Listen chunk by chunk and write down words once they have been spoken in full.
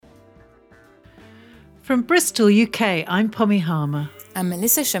From Bristol, UK, I'm Pommy Harmer. I'm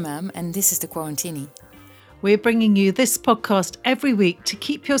Melissa Shamam, and this is the Quarantini. We're bringing you this podcast every week to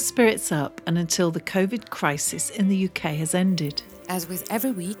keep your spirits up and until the COVID crisis in the UK has ended. As with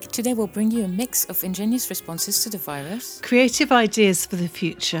every week, today we'll bring you a mix of ingenious responses to the virus, creative ideas for the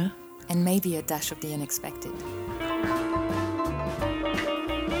future, and maybe a dash of the unexpected.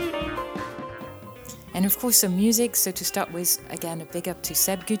 And of course some music, so to start with, again a big up to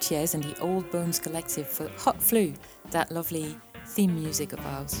Seb Gutierrez and the Old Bones Collective for Hot Flu, that lovely theme music of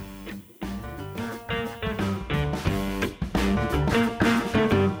ours.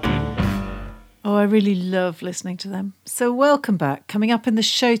 Oh, I really love listening to them. So welcome back. Coming up in the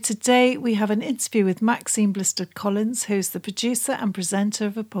show today, we have an interview with Maxine Blister-Collins, who's the producer and presenter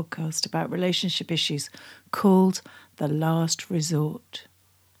of a podcast about relationship issues called The Last Resort.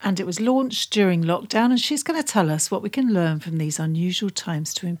 And it was launched during lockdown, and she's going to tell us what we can learn from these unusual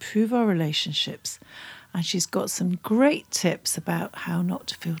times to improve our relationships. And she's got some great tips about how not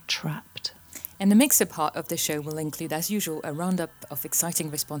to feel trapped. And the mixer part of the show will include, as usual, a roundup of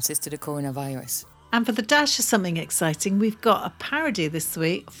exciting responses to the coronavirus. And for the dash of something exciting, we've got a parody this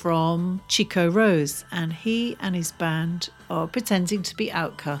week from Chico Rose, and he and his band are pretending to be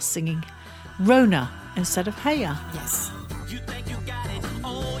outcasts singing Rona instead of Heya. Yes. You think you got it,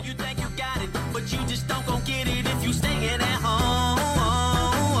 oh, you think you got it, but you just don't gon' get it if you staying at home.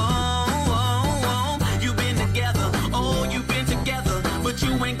 You been together, oh, you been together, but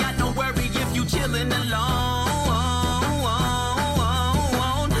you ain't got no worry if you chillin' alone.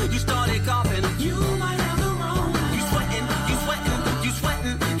 You started coughing, you might have the wrong. You sweating, you sweating, you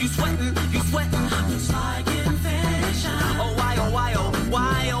sweating, you sweating, you sweating. It's like infection. Oh, why, oh, why, oh,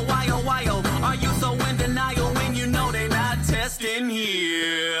 why, oh, why, oh, why, oh. Are you so in denial when you know they not testing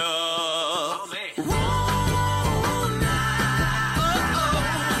here? Oh, man. Rona.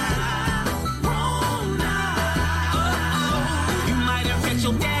 Rona. You might have hit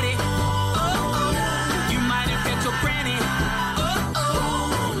your daddy. You might have hit your granny.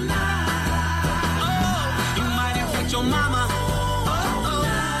 You might have hit your mama.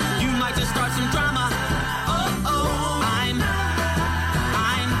 You might just start some drama.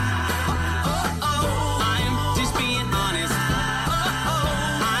 I'm just being honest.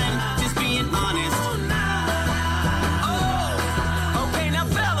 I'm just being honest. Okay, now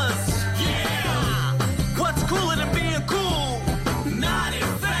fellas. Yeah. What's cooler than being cool? Not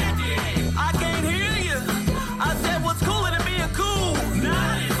infected. I can't hear you. I said what's cooler than being cool?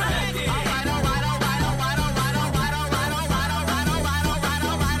 Not infected. All right.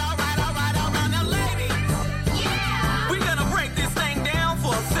 Now, ladies. Yeah. We're gonna break this thing down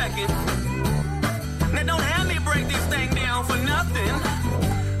for a second. Now don't have me break this thing down for nothing.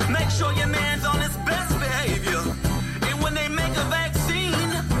 Make sure your man's on his best behavior. And when they make a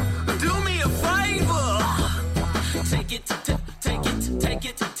vaccine, do me a favor. Take it, take it, take it, take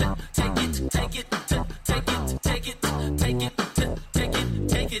it, take it, take it, take it, take it, take it,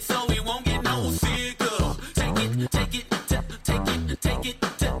 take it, so we won't get no sicker. Take it, take it, take it, take it, take it,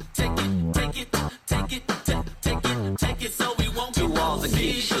 take it, take it, take it, take it, so we won't get no all the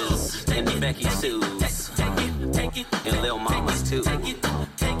Keishas and the Becky Sues and Lil Mamas too.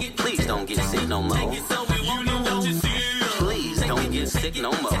 Please don't get sick no more. Please don't get sick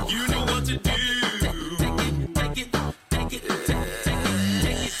no more. You know what to do. Take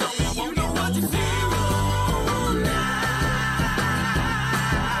it, so we won't know what to do.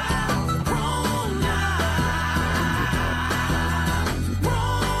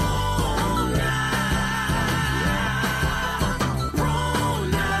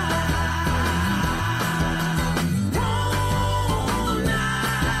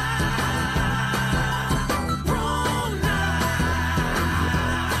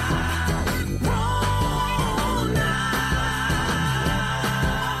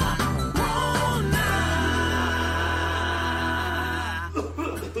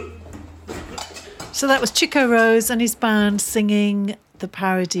 So that was Chico Rose and his band singing the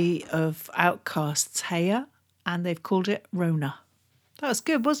parody of Outkast's Heya, and they've called it Rona. That was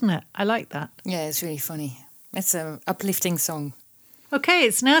good, wasn't it? I like that. Yeah, it's really funny. It's an uplifting song. Okay,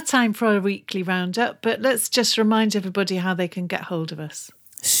 it's now time for our weekly roundup, but let's just remind everybody how they can get hold of us.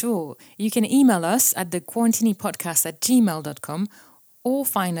 Sure. You can email us at thequarantinipodcast@gmail.com or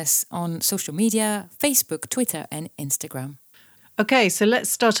find us on social media, Facebook, Twitter and Instagram. Okay, so let's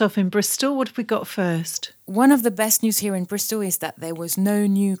start off in Bristol. What have we got first? One of the best news here in Bristol is that there was no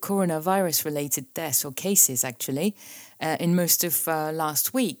new coronavirus-related deaths or cases, actually, in most of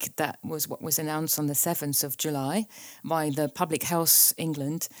last week. That was what was announced on the 7th of July by the Public Health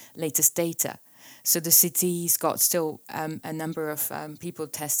England latest data. So the city's got still a number of people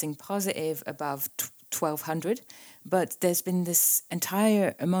testing positive, above 1,200. But there's been this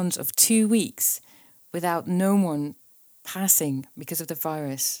entire month of 2 weeks without no one passing because of the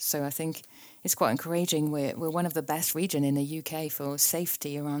virus. So I think it's quite encouraging. We're one of the best region in the UK for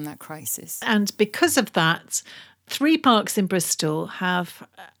safety around that crisis. And because of that, 3 parks in Bristol have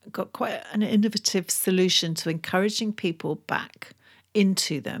got quite an innovative solution to encouraging people back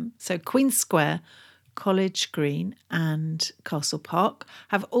into them. So Queen Square, College Green and Castle Park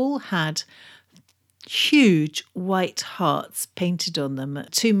have all had huge white hearts painted on them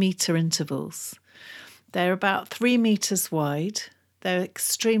at 2-metre intervals. They're about 3 metres wide. They're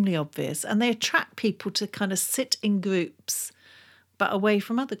extremely obvious and they attract people to kind of sit in groups but away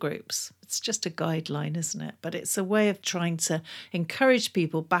from other groups. It's just a guideline, isn't it? But it's a way of trying to encourage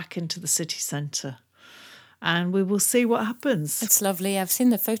people back into the city centre. And we will see what happens. It's lovely. I've seen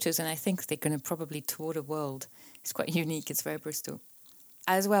the photos and I think they're going to probably tour the world. It's quite unique. It's very Bristol.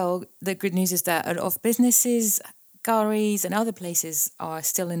 As well, the good news is that a lot of businesses, galleries and other places are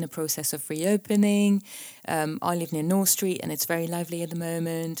still in the process of reopening. I live near North Street and it's very lively at the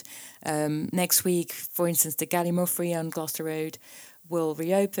moment. Next week, for instance, the Gallimaufry on Gloucester Road will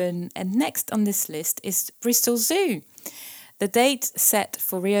reopen. And next on this list is Bristol Zoo. The date set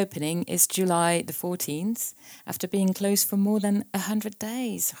for reopening is July the 14th, after being closed for more than 100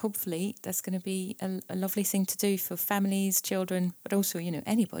 days. Hopefully, that's going to be a lovely thing to do for families, children, but also,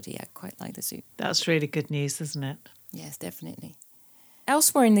 anybody. I quite like the zoo. That's really good news, isn't it? Yes, definitely.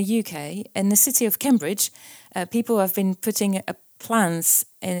 Elsewhere in the UK, in the city of Cambridge, people have been putting plans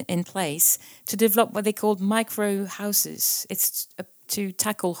in place to develop what they call micro houses. It's to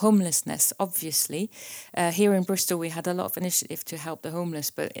tackle homelessness, obviously. Here in Bristol, we had a lot of initiative to help the homeless,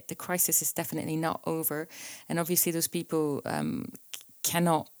 but the crisis is definitely not over. And obviously those people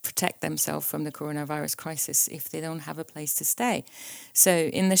cannot protect themselves from the coronavirus crisis if they don't have a place to stay. So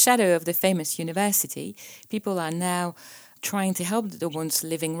in the shadow of the famous university, people are now trying to help the ones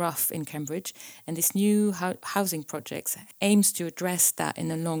living rough in Cambridge. And this new housing project aims to address that in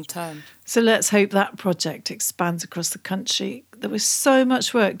the long term. So let's hope that project expands across the country. There was so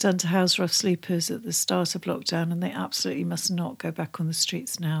much work done to house rough sleepers at the start of lockdown, and they absolutely must not go back on the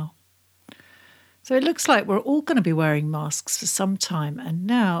streets now. So it looks like we're all going to be wearing masks for some time. And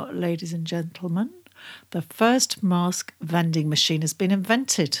now, ladies and gentlemen, the first mask vending machine has been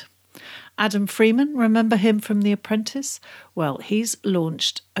invented. Adam Freeman, remember him from The Apprentice? Well, he's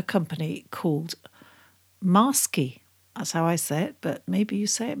launched a company called Masky. That's how I say it, but maybe you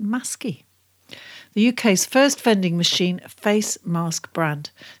say it Masky. The UK's first vending machine face mask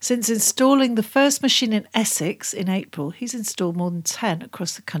brand. Since installing the first machine in Essex in April, he's installed more than 10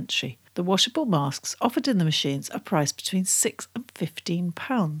 across the country. The washable masks offered in the machines are priced between £6 and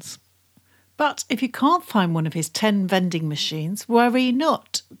 £15. But if you can't find one of his 10 vending machines, worry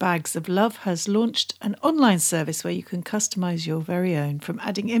not. Bags of Love has launched an online service where you can customise your very own, from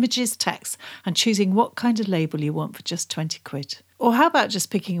adding images, text and choosing what kind of label you want for just 20 quid. Or how about just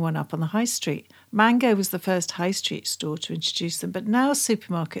picking one up on the high street? Mango was the first high street store to introduce them, but now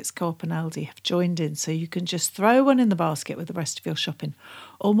supermarkets, Co-op and Aldi have joined in, so you can just throw one in the basket with the rest of your shopping,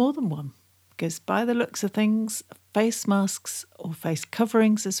 or more than one. Because by the looks of things, face masks, or face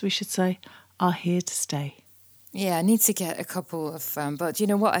coverings as we should say, are here to stay. Yeah, I need to get a couple of, but you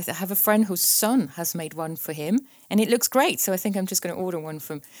know what? I have a friend whose son has made one for him, and it looks great. So I think I'm just going to order one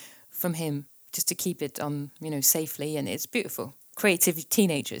from him just to keep it on, safely, and it's beautiful. Creative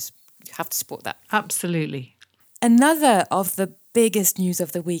teenagers, you have to support that. Absolutely. Another of the biggest news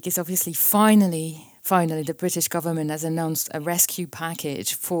of the week is obviously finally, the British government has announced a rescue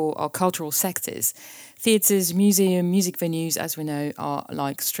package for our cultural sectors. Theatres, museums, music venues, as we know, are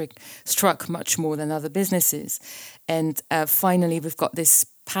struck much more than other businesses. And finally, we've got this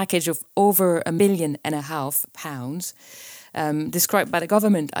package of over £1.5 million, described by the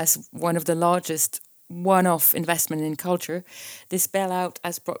government as one of the largest one-off investment in culture. This bailout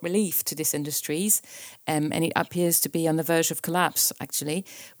has brought relief to these industries, and it appears to be on the verge of collapse, actually,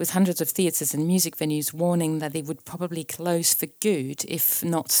 with hundreds of theatres and music venues warning that they would probably close for good if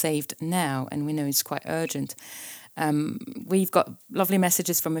not saved now, and we know it's quite urgent. We've got lovely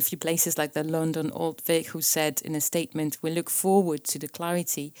messages from a few places like the London Old Vic, who said in a statement, we look forward to the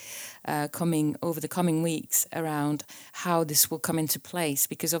clarity coming over the coming weeks around how this will come into place,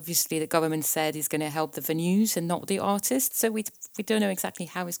 because obviously the government said it's going to help the venues and not the artists, so we don't know exactly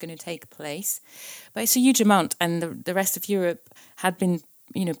how it's going to take place. But it's a huge amount, and the rest of Europe had been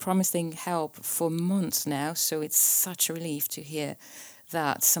promising help for months now, so it's such a relief to hear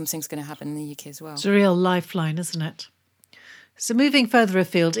that something's going to happen in the UK as well. It's a real lifeline, isn't it? So moving further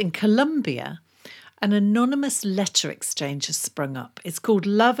afield, in Colombia, An anonymous letter exchange has sprung up. It's called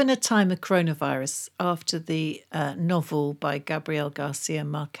Love in a Time of Coronavirus, after the novel by Gabriel Garcia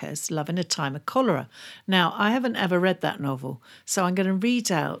Marquez, Love in a Time of Cholera. Now, I haven't ever read that novel, so I'm going to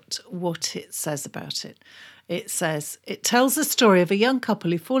read out what it says about it. It says, it tells the story of a young couple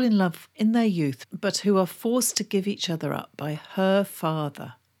who fall in love in their youth, but who are forced to give each other up by her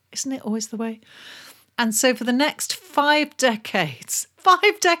father. Isn't it always the way? And so for the next 5 decades,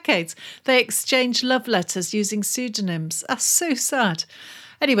 they exchanged love letters using pseudonyms. That's so sad.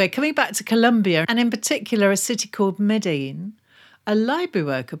 Anyway, coming back to Colombia, and in particular a city called Medellin, a library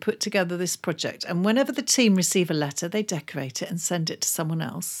worker put together this project. And whenever the team receive a letter, they decorate it and send it to someone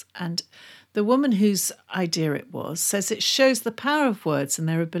else. And the woman whose idea it was says it shows the power of words and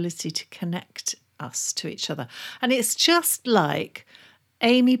their ability to connect us to each other. And it's just like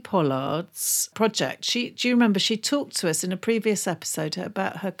Amy Pollard's project. Do you remember she talked to us in a previous episode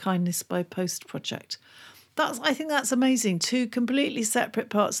about her Kindness by Post project? I think that's amazing. 2 completely separate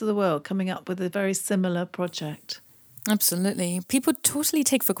parts of the world coming up with a very similar project. Absolutely. People totally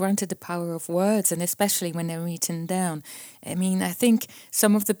take for granted the power of words, and especially when they're written down. I mean, I think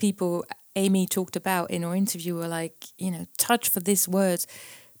some of the people Amy talked about in our interview were like, touch for these words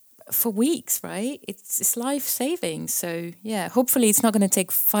for weeks, right? It's life-saving. So, yeah, hopefully it's not going to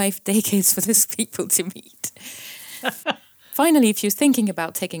take 5 decades for these people to meet. Finally, if you're thinking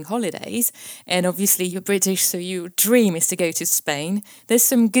about taking holidays, and obviously you're British, so your dream is to go to Spain, there's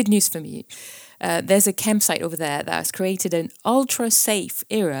some good news for you. There's a campsite over there that has created an ultra-safe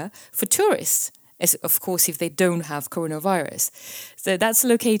area for tourists, as of course if they don't have coronavirus. So that's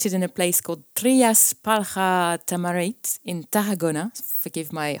located in a place called Trias Palja Tamarit in Tarragona.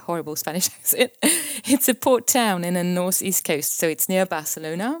 Forgive my horrible Spanish accent. It's a port town in the northeast coast, so it's near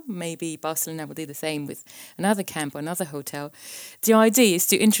Barcelona. Maybe Barcelona will do the same with another camp or another hotel. The idea is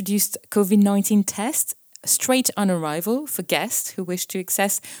to introduce COVID-19 tests straight on arrival for guests who wish to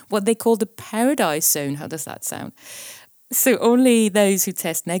access what they call the paradise zone. How does that sound? So only those who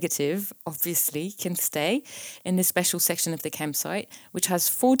test negative, obviously, can stay in this special section of the campsite, which has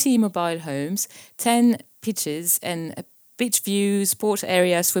 40 mobile homes, 10 pitches and a beach view, sport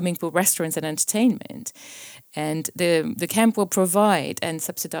area, swimming pool, restaurants and entertainment. And the camp will provide and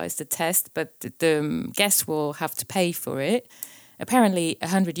subsidize the test, but the guests will have to pay for it. Apparently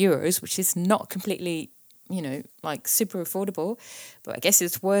 €100, which is not completely like super affordable, but I guess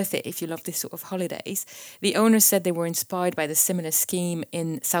it's worth it if you love this sort of holidays. The owners said they were inspired by the similar scheme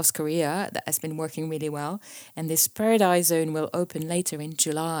in South Korea that has been working really well, and this paradise zone will open later in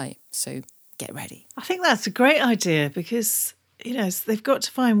July, so get ready. I think that's a great idea because, they've got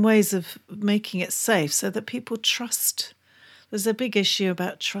to find ways of making it safe so that people trust. There's a big issue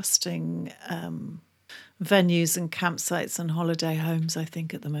about trusting venues and campsites and holiday homes, I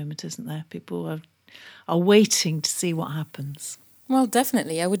think, at the moment, isn't there? People are waiting to see what happens. Well,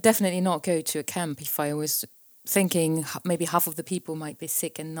 definitely. I would definitely not go to a camp if I was thinking maybe half of the people might be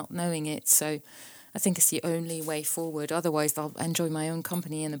sick and not knowing it. So I think it's the only way forward. Otherwise, I'll enjoy my own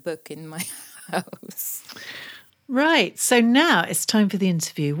company and a book in my house. Right. So now it's time for the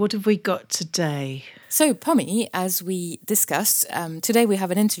interview. What have we got today? So, Pommy, as we discussed, today we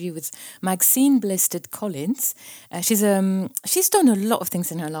have an interview with Maxine Blistard-Collins. She's done a lot of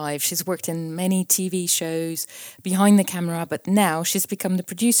things in her life. She's worked in many TV shows behind the camera, but now she's become the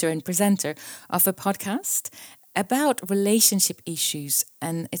producer and presenter of a podcast about relationship issues,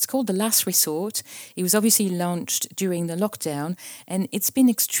 and it's called The Last Resort. It was obviously launched during the lockdown, and it's been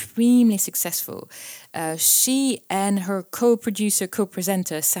extremely successful. She and her co-producer,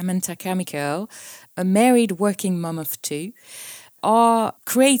 co-presenter, Samantha Carmichael, a married working mum of 2, are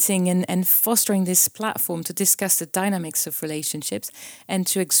creating and fostering this platform to discuss the dynamics of relationships and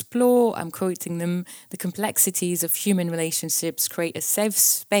to explore, I'm quoting them, the complexities of human relationships, create a safe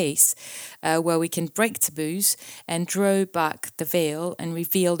space where we can break taboos and draw back the veil and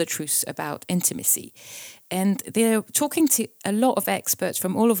reveal the truth about intimacy. And they're talking to a lot of experts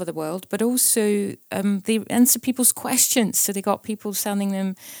from all over the world, but also they answer people's questions. So they got people sending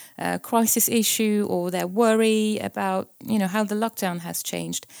them a crisis issue or their worry about, how the lockdown has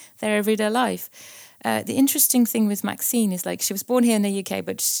changed their everyday life. The interesting thing with Maxine is she was born here in the UK,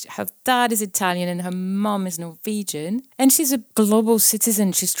 but her dad is Italian and her mom is Norwegian. And she's a global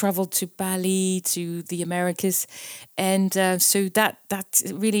citizen. She's traveled to Bali, to the Americas. And so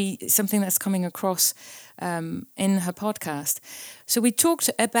that's really something that's coming across in her podcast. So we talked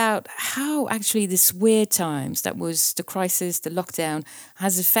about how actually this weird times, that was the crisis, the lockdown,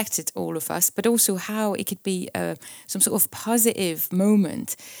 has affected all of us, but also how it could be some sort of positive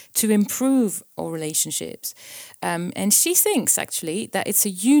moment to improve our relationships. And she thinks actually that it's a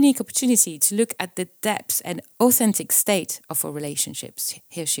unique opportunity to look at the depth and authentic state of our relationships.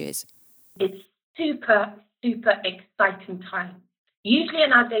 Here she is. It's super, super exciting time. Usually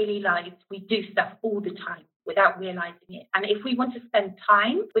in our daily lives, we do stuff all the time without realizing it. And if we want to spend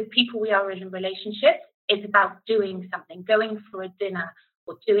time with people we are in relationships, it's about doing something, going for a dinner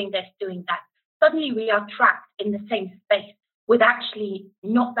or doing this, doing that. Suddenly we are trapped in the same space with actually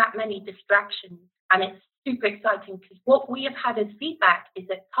not that many distractions. And it's super exciting because what we have had as feedback is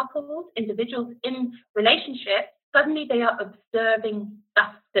that couples, individuals in relationships, suddenly they are observing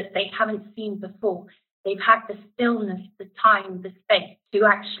stuff that they haven't seen before. They've had the stillness, the time, the space to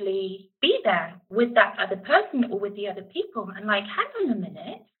actually be there with that other person or with the other people. And like, hang on a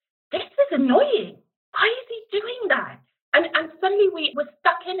minute, this is annoying. Why is he doing that? And suddenly we're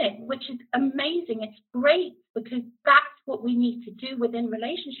stuck in it, which is amazing. It's great because that's what we need to do within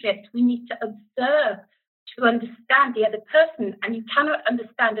relationships. We need to observe to understand the other person. And you cannot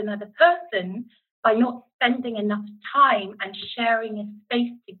understand another person by not spending enough time and sharing a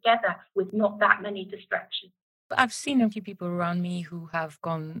space together with not that many distractions. I've seen a few people around me who have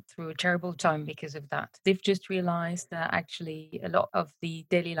gone through a terrible time because of that. They've just realized that actually a lot of the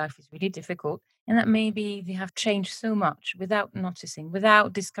daily life is really difficult and that maybe they have changed so much without noticing,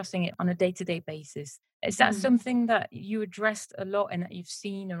 without discussing it on a day-to-day basis. Is that something that you addressed a lot and that you've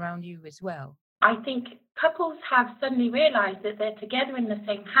seen around you as well? I think couples have suddenly realized that they're together in the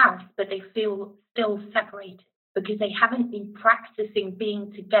same house, but they feel still separated because they haven't been practicing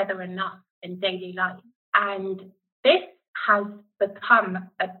being together enough in daily life. And this has become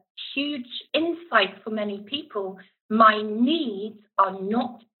a huge insight for many people. My needs are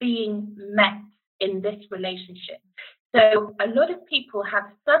not being met in this relationship. So a lot of people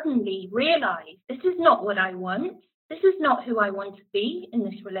have suddenly realized this is not what I want. This is not who I want to be in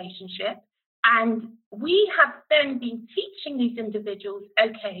this relationship. And we have then been teaching these individuals,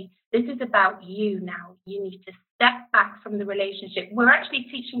 okay, this is about you now. You need to step back from the relationship. We're actually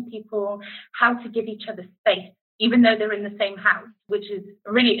teaching people how to give each other space, even though they're in the same house, which is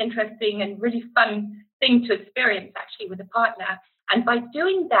a really interesting and really fun thing to experience actually with a partner. And by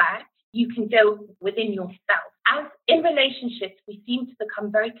doing that, you can go within yourself. As in relationships, we seem to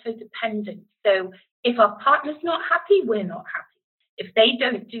become very codependent. So if our partner's not happy, we're not happy. If they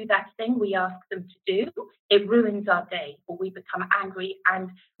don't do that thing we ask them to do, it ruins our day, or we become angry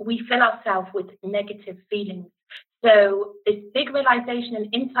and we fill ourselves with negative feelings. So this big realization and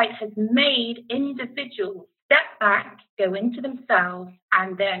insight has made individuals step back, go into themselves,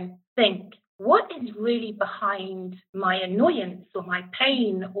 and then think, what is really behind my annoyance or my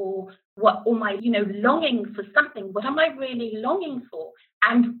pain or my longing for something? What am I really longing for?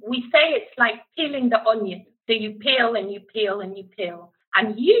 And we say it's like peeling the onion. So you peel and you peel and you peel.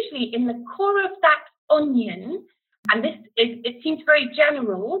 And usually in the core of that onion, and it seems very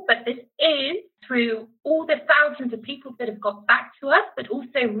general, but this is through all the thousands of people that have got back to us, but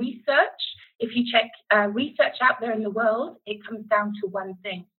also research. If you check research out there in the world, it comes down to one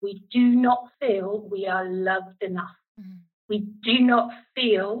thing. We do not feel we are loved enough. We do not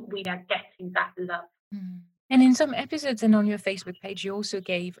feel we are getting that love. And in some episodes and on your Facebook page, you also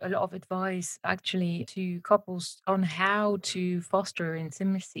gave a lot of advice actually to couples on how to foster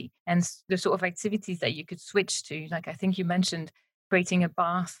intimacy and the sort of activities that you could switch to. Like I think you mentioned creating a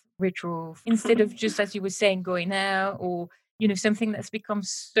bath ritual instead of just, as you were saying, going out or, something that's become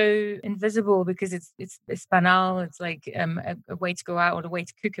so invisible because it's banal. It's like a way to go out or a way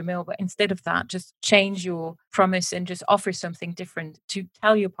to cook a meal. But instead of that, just change your promise and just offer something different to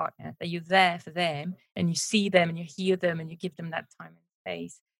tell your partner that you're there for them and you see them and you hear them and you give them that time and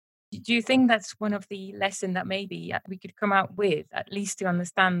space. Do you think that's one of the lessons that maybe we could come out with, at least to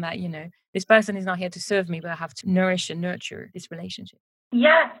understand that, this person is not here to serve me, but I have to nourish and nurture this relationship?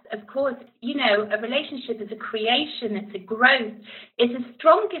 Yes, of course. A relationship is a creation, it's a growth. It's the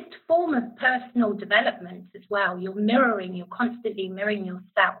strongest form of personal development as well. You're constantly mirroring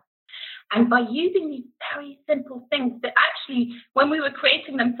yourself. And by using these very simple things that actually, when we were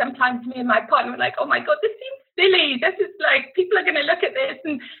creating them, sometimes me and my partner were like, oh my God, this seems silly. This is like, people are going to look at this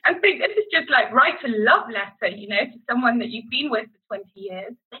and think this is just like write a love letter, to someone that you've been with for 20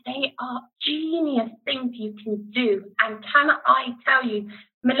 years. But they are genius things you can do. And can I tell you,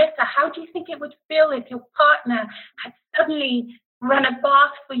 Melissa, how do you think it would feel if your partner had suddenly run a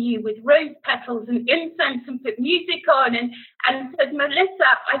bath for you with rose petals and incense and put music on and said,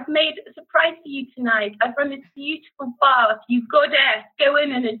 Melissa, I've made a surprise for you tonight. I've run this beautiful bath. You goddess, go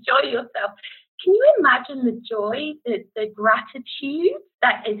in and enjoy yourself. Can you imagine the joy, the gratitude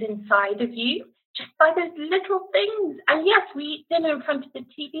that is inside of you just by those little things? And yes, we eat dinner in front of the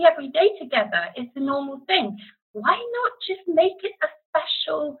TV every day together. It's a normal thing. Why not just make it a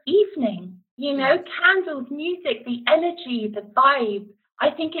special evening? You know, candles, music, the energy, the vibe. I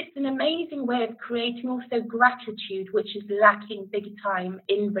think it's an amazing way of creating also gratitude, which is lacking big time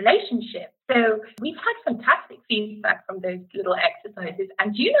in relationships. So we've had fantastic feedback from those little exercises.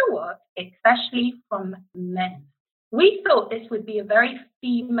 And do you know what? Especially from men. We thought this would be a very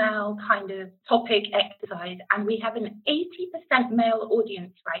female kind of topic exercise. And we have an 80% male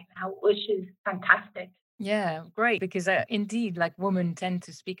audience right now, which is fantastic. Yeah, great. Because indeed, like women tend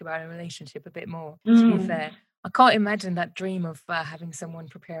to speak about a relationship a bit more, to be fair. I can't imagine that dream of having someone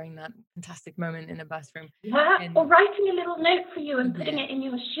preparing that fantastic moment in a bathroom. Yeah, or writing a little note for you and putting it in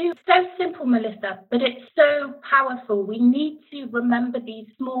your shoe. So simple, Melissa, but it's so powerful. We need to remember these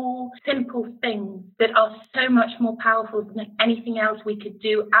small, simple things that are so much more powerful than anything else we could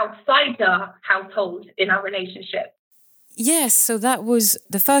do outside our household in our relationship. Yes, so that was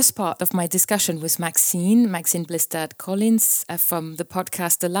the first part of my discussion with Maxine Blistad Collins from the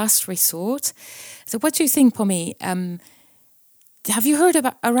podcast The Last Resort. So what do you think, Pommy? Have you heard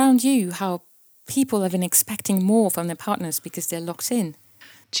about around you how people have been expecting more from their partners because they're locked in?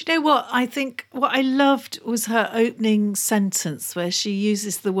 Do you know what? I think what I loved was her opening sentence where she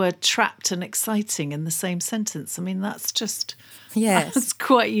uses the word trapped and exciting in the same sentence. I mean, that's just, that's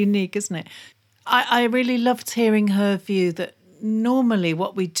quite unique, isn't it? I really loved hearing her view that normally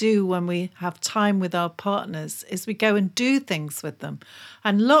what we do when we have time with our partners is we go and do things with them.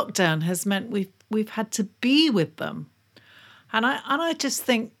 And lockdown has meant we've had to be with them. And I just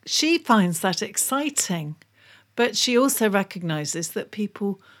think she finds that exciting. But she also recognises that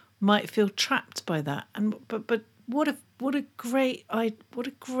people might feel trapped by that. And but what a great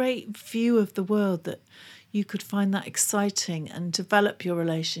view of the world that you could find that exciting and develop your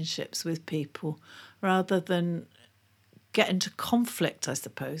relationships with people rather than get into conflict, I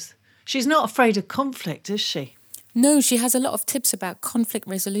suppose. She's not afraid of conflict, is she? No, she has a lot of tips about conflict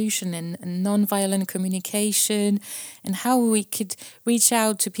resolution and non-violent communication and how we could reach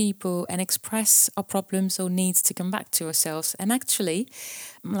out to people and express our problems or needs to come back to ourselves. And actually,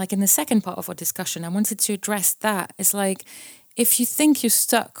 like in the second part of our discussion, I wanted to address that. It's like, if you think you're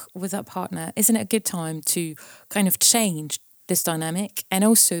stuck with that partner, isn't it a good time to kind of change this dynamic? And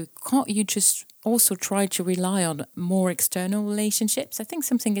also, can't you just also try to rely on more external relationships? I think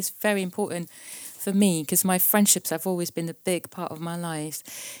something is very important for me because my friendships have always been a big part of my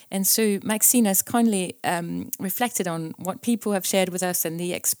life. And so Maxine has kindly reflected on what people have shared with us and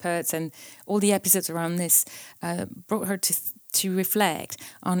the experts and all the episodes around this brought her to reflect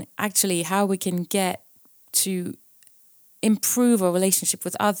on actually how we can get to improve our relationship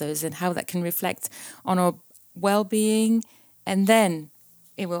with others and how that can reflect on our well-being, and then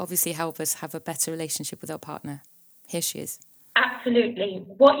it will obviously help us have a better relationship with our partner. Here she is. Absolutely.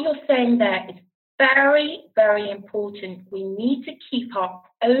 What you're saying there is very, very important. We need to keep our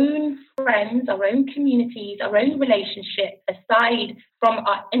own friends, our own communities, our own relationship aside from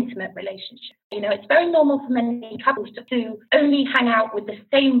our intimate relationship. You know, it's very normal for many couples to only hang out with the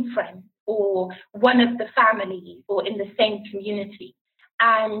same friends or one of the family or in the same community.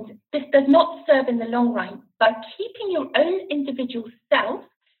 And this does not serve in the long run. By keeping your own individual self,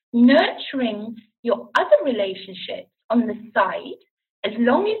 nurturing your other relationships on the side, as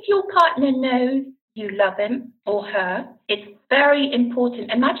long as your partner knows you love him or her, it's very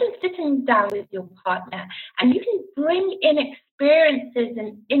important. Imagine sitting down with your partner and you can bring in experiences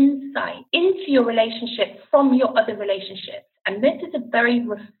and insight into your relationship from your other relationships. And this is a very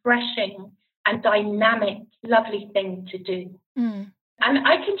refreshing and dynamic, lovely thing to do. And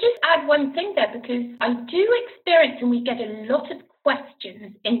I can just add one thing there, because I do experience, and we get a lot of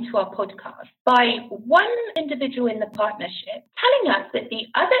questions into our podcast by one individual in the partnership telling us that the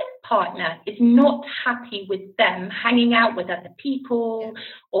other partner is not happy with them hanging out with other people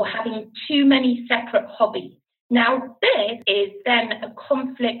or having too many separate hobbies. Now, this is then a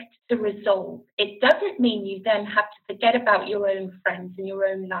conflict to resolve. It doesn't mean you then have to forget about your own friends and your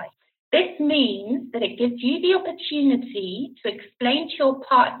own life. This means that it gives you the opportunity to explain to your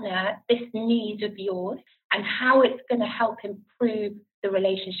partner this need of yours and how it's going to help improve the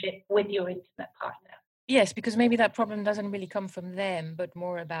relationship with your intimate partner. Yes, because maybe that problem doesn't really come from them, but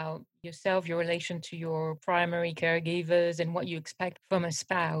more about yourself, your relation to your primary caregivers and what you expect from a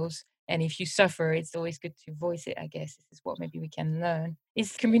spouse. And if you suffer, it's always good to voice it, I guess. This is what maybe we can learn.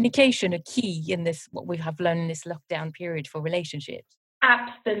 Is communication a key in this, what we have learned in this lockdown period for relationships?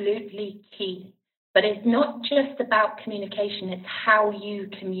 Absolutely key. But it's not just about communication, it's how you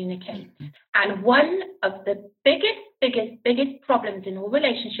communicate. Mm-hmm. And one of the biggest problems in all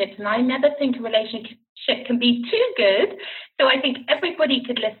relationships, and I never think a relationship can be too good, so I think everybody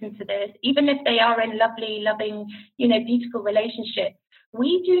could listen to this, even if they are in lovely, loving, beautiful relationships.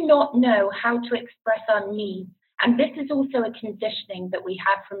 We do not know how to express our needs. And this is also a conditioning that we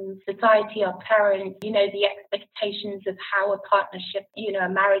have from society, our parents, the expectations of how a partnership, a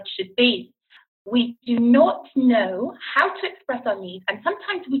marriage should be. We do not know how to express our needs, and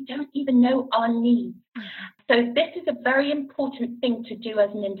sometimes we don't even know our needs. So this is a very important thing to do as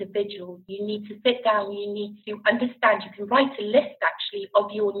an individual. You need to sit down, you need to understand. You can write a list, actually,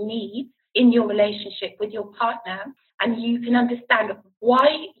 of your needs in your relationship with your partner, and you can understand why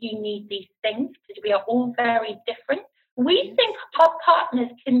you need these things, because we are all very different. We think our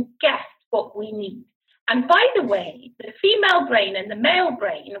partners can guess what we need. And by the way, the female brain and the male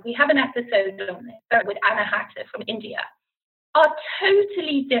brain, we have an episode on this with Anna Hatter from India, are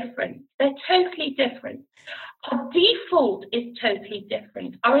totally different. They're totally different. Our default is totally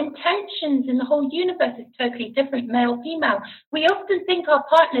different. Our intentions in the whole universe is totally different, male, female. We often think our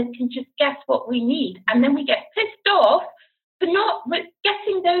partners can just guess what we need, and then we get pissed off for not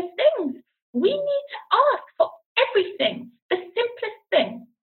guessing those things. We need to ask for everything, the simplest thing.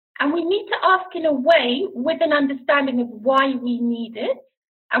 And we need to ask in a way with an understanding of why we need it.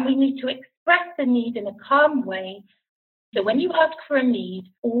 And we need to express the need in a calm way. So when you ask for a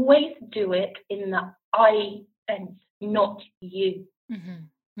need, always do it in the I sense, not you. Mm-hmm.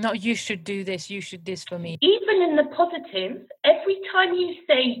 Not you should do this, you should this for me. Even in the positive, every time you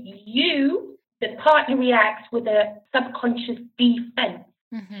say you, the partner reacts with a subconscious defense.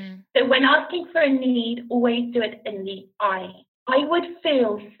 Mm-hmm. So when asking for a need, always do it in the I would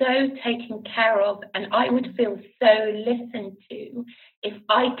feel so taken care of, and I would feel so listened to if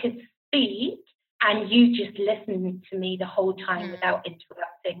I could speak and you just listened to me the whole time without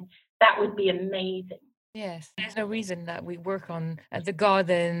interrupting. That would be amazing. Yes, there's no reason that we work on the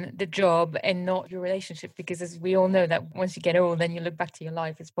garden, the job, and not your relationship, because as we all know that once you get old, then you look back to your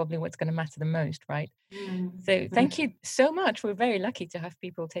life, it's probably what's going to matter the most, right? So thank you so much. We're very lucky to have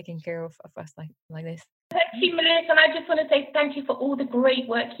people taking care of us like this. Thank you, Melissa, and I just want to say thank you for all the great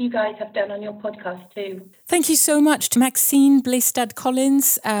work you guys have done on your podcast too. Thank you so much to Maxine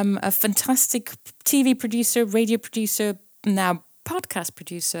Blistad-Collins, a fantastic TV producer, radio producer, now podcast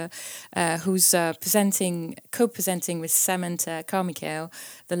producer, who's co-presenting with Samantha Carmichael,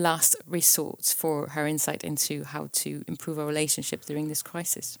 The Last Resort, for her insight into how to improve our relationship during this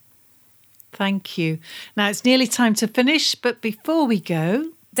crisis. Thank you. Now it's nearly time to finish, but before we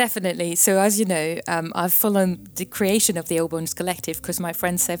go... Definitely. So as you know, I've followed the creation of the Old Bones Collective because my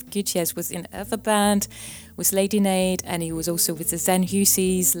friend Seb Gutierrez was in another band, was Lady Nade, and he was also with the Zen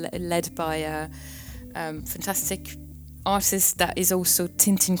Hussies, led by a fantastic artist that is also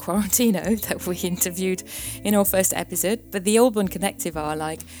Tintin Quarantino that we interviewed in our first episode. But the Old Bone Collective are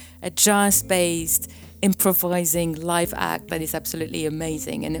like a jazz-based improvising live act that is absolutely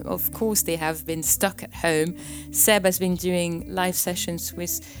amazing. And of course they have been stuck at home. Seb has been doing live sessions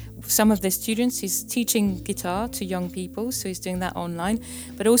with some of the students. He's teaching guitar to young people, so he's doing that online.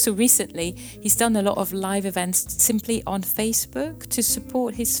 But also recently he's done a lot of live events simply on Facebook to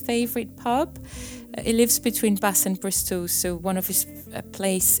support his favourite pub. He lives between Bath and Bristol, so one of his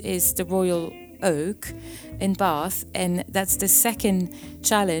place is the Royal Oak in Bath, and that's the second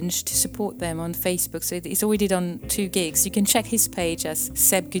challenge to support them on Facebook. So he's already done 2 gigs. You can check his page as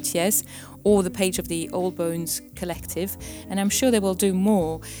Seb Gutierrez or the page of the Old Bones Collective, and I'm sure they will do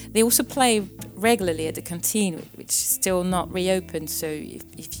more. They also play regularly at the canteen, which is still not reopened. So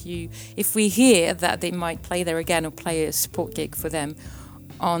if we hear that they might play there again or play a support gig for them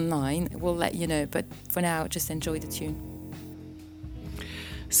online, we'll let you know. But for now, just enjoy the tune.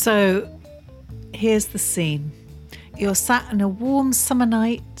 So here's the scene. You're sat on a warm summer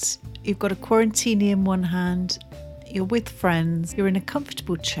night, you've got a Quarantini in one hand, you're with friends, you're in a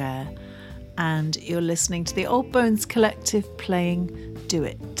comfortable chair, and you're listening to the Old Bones Collective playing Do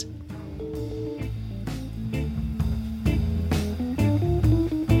It.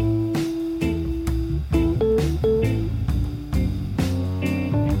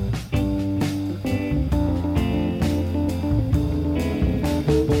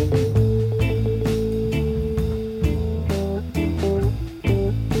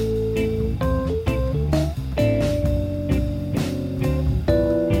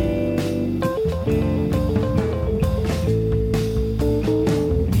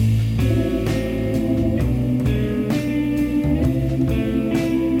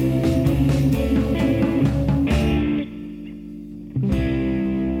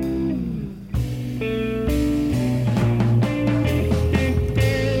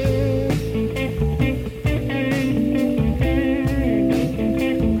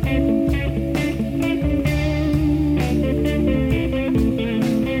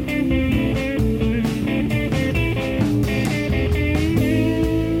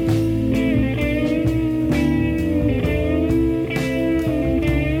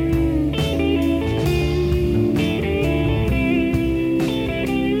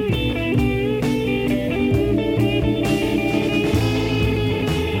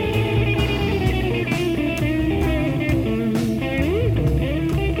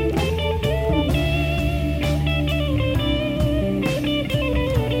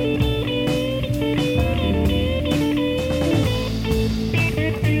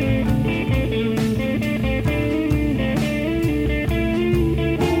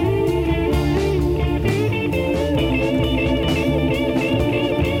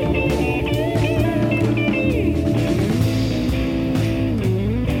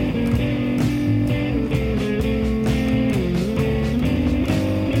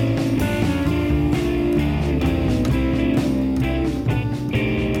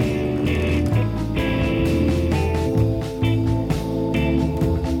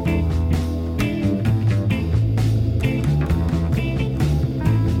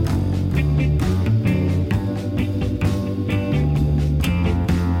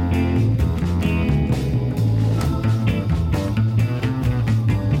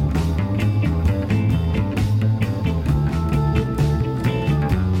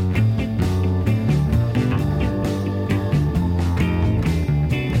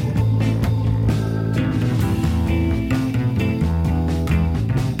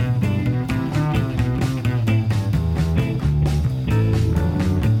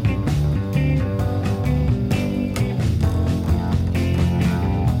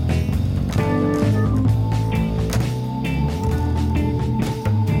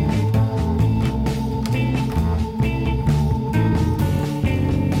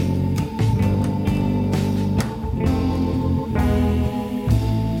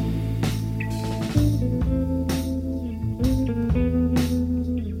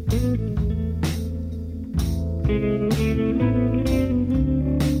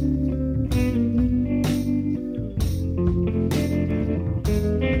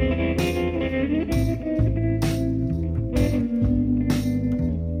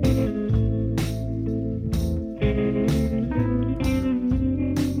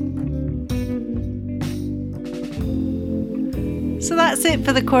 So that's it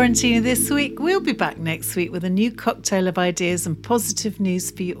for the Quarantini this week. We'll be back next week with a new cocktail of ideas and positive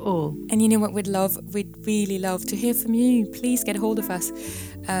news for you all. And you know what we'd love? We'd really love to hear from you. Please get hold of us.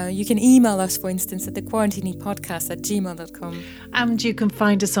 You can email us, for instance, at thequarantinipodcast@gmail.com. And you can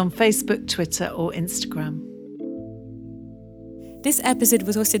find us on Facebook, Twitter or Instagram. This episode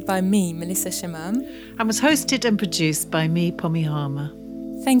was hosted by me, Melissa Shamam. And was hosted and produced by me, Pommy Harmer.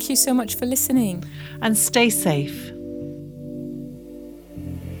 Thank you so much for listening. And stay safe.